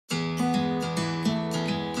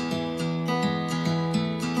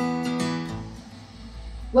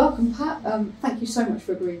Welcome, Pat. Thank you so much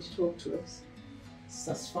for agreeing to talk to us.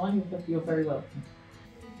 That's fine, you're very welcome.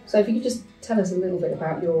 So if you could just tell us a little bit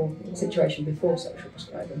about your situation before social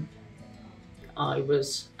prescribing. I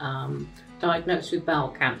was diagnosed with bowel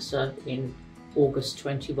cancer in August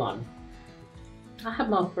 21. I had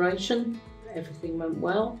my operation, everything went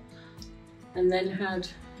well, and then had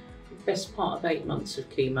the best part of 8 months of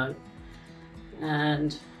chemo.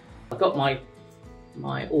 And I got my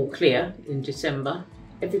all clear in December.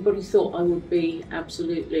 Everybody thought I would be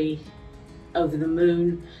absolutely over the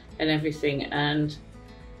moon and everything, and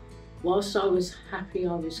whilst I was happy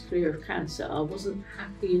I was clear of cancer, I wasn't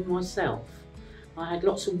happy in myself. I had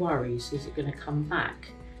lots of worries. Is it going to come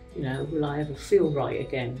back? You know, will I ever feel right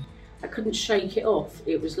again? I couldn't shake it off.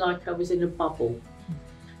 It was like I was in a bubble.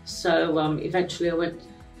 So eventually I went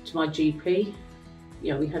to my GP.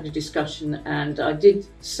 You know, we had a discussion, and I did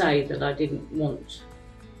say that I didn't want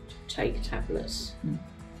to take tablets.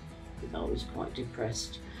 I was quite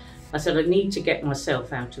depressed. I said I need to get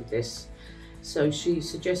myself out of this. So she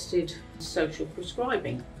suggested social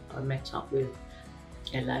prescribing. I met up with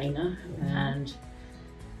Elena and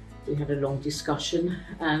we had a long discussion,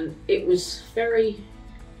 and it was very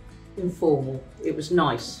informal. It was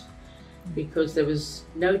nice because there was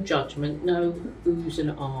no judgment, no oohs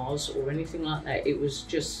and ahs or anything like that. It was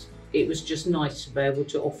just nice to be able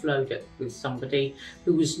to offload it with somebody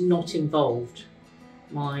who was not involved.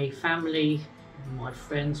 My family and my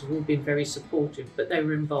friends have all been very supportive, but they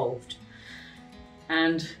were involved.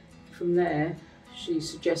 And from there, she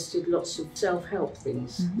suggested lots of self-help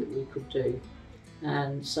things that we could do.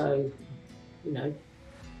 And so, you know,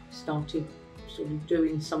 started sort of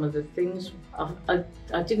doing some of the things. I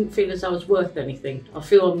didn't feel as I was worth anything. I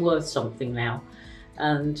feel I'm worth something now.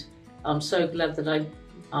 And I'm so glad that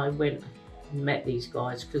I went and met these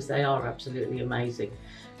guys, because they are absolutely amazing.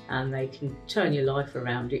 And they can turn your life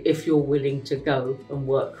around if you're willing to go and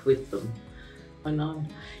work with them. And I'm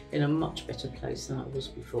in a much better place than I was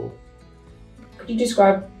before. Could you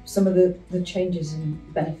describe some of the changes and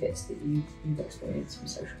benefits that you've experienced from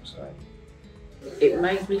social prescribing? It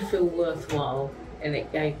made me feel worthwhile, and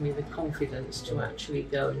it gave me the confidence to actually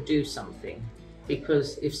go and do something.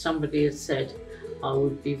 Because if somebody had said I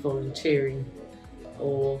would be volunteering,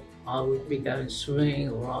 or I would be going swimming,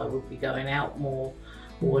 or I would be going out more,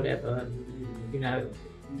 or whatever, you know,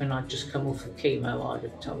 when I'd just come off of chemo, I'd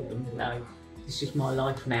have told them, no, this is my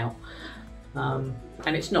life now. And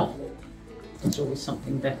it's not. There's always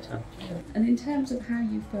something better. And in terms of how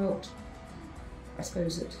you felt, I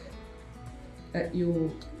suppose, at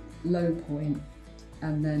your low point,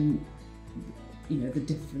 and then, you know, the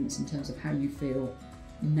difference in terms of how you feel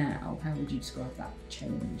now, how would you describe that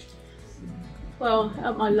change? Well,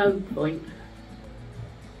 at my low point,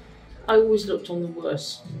 I always looked on the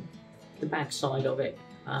worst, the bad side of it.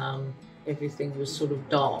 Everything was sort of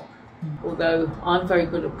dark. Although I'm very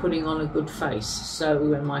good at putting on a good face, so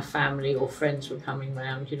when my family or friends were coming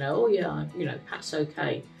round, you know, oh yeah, you know, Pat's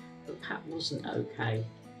okay, but Pat wasn't okay.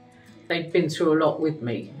 They'd been through a lot with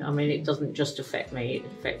me. I mean, it doesn't just affect me, it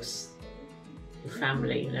affects the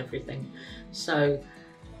family and everything. So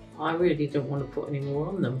I really didn't want to put any more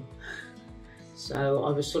on them. So I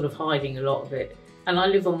was sort of hiding a lot of it. And I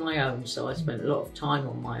live on my own, so I spent a lot of time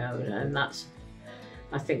on my own, and that's,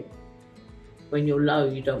 I think, when you're low,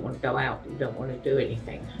 you don't want to go out, you don't want to do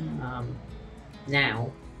anything.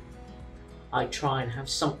 Now, I try and have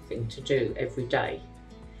something to do every day,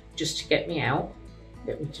 just to get me out,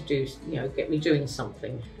 get me to do, you know, get me doing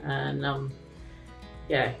something. And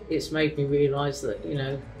yeah, it's made me realise that, you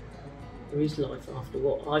know, there is life after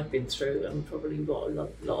what I've been through, and probably what a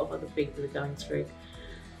lot of other people are going through.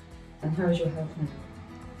 And how is your health now?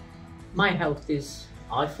 My health is,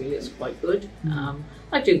 I feel it's quite good.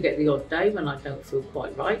 I do get the odd day when I don't feel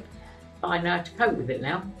quite right, but I know how to cope with it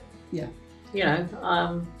now. Yeah. You know,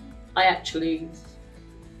 I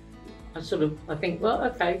think, well,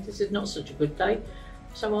 okay, this is not such a good day,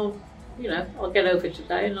 so I'll get over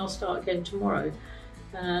today and I'll start again tomorrow.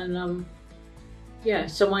 And yeah,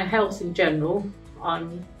 so my health in general,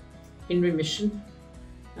 I'm in remission,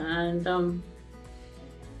 and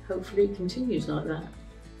hopefully it continues like that.